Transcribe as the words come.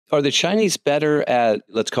Are the Chinese better at,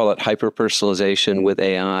 let's call it hyper-personalization with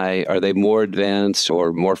AI? Are they more advanced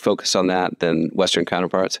or more focused on that than Western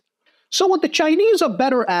counterparts? So what the Chinese are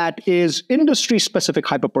better at is industry-specific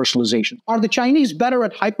hyper-personalization. Are the Chinese better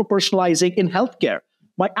at hyper-personalizing in healthcare?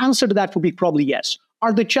 My answer to that would be probably yes.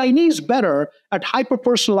 Are the Chinese better at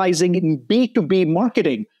hyper-personalizing in B2B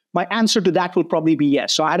marketing? My answer to that will probably be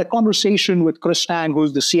yes. So I had a conversation with Chris Tang,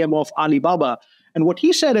 who's the CMO of Alibaba, and what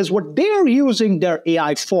he said is what they're using their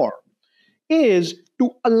AI for is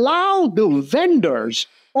to allow the vendors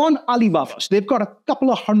on Alibaba. So they've got a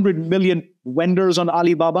couple of 100 million vendors on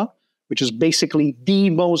Alibaba, which is basically the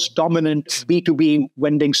most dominant B2B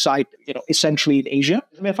vending site, essentially in Asia.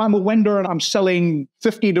 I mean, if I'm a vendor and I'm selling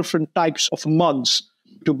 50 different types of mugs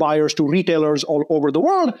to buyers, to retailers all over the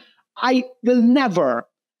world, I will never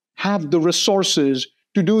have the resources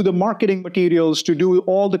to do the marketing materials, to do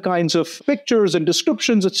all the kinds of pictures and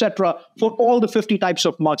descriptions, etc., for all the 50 types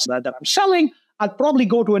of mugs that I'm selling. I'll probably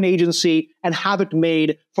go to an agency and have it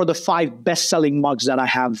made for the 5 best-selling mugs that I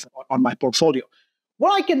have on my portfolio.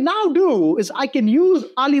 What I can now do is I can use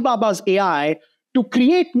Alibaba's AI to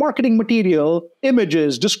create marketing material,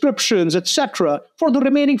 images, descriptions, etc., for the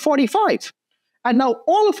remaining 45. And now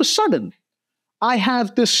all of a sudden, I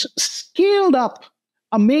have this scaled up,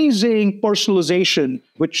 amazing personalization,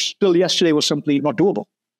 which till yesterday was simply not doable.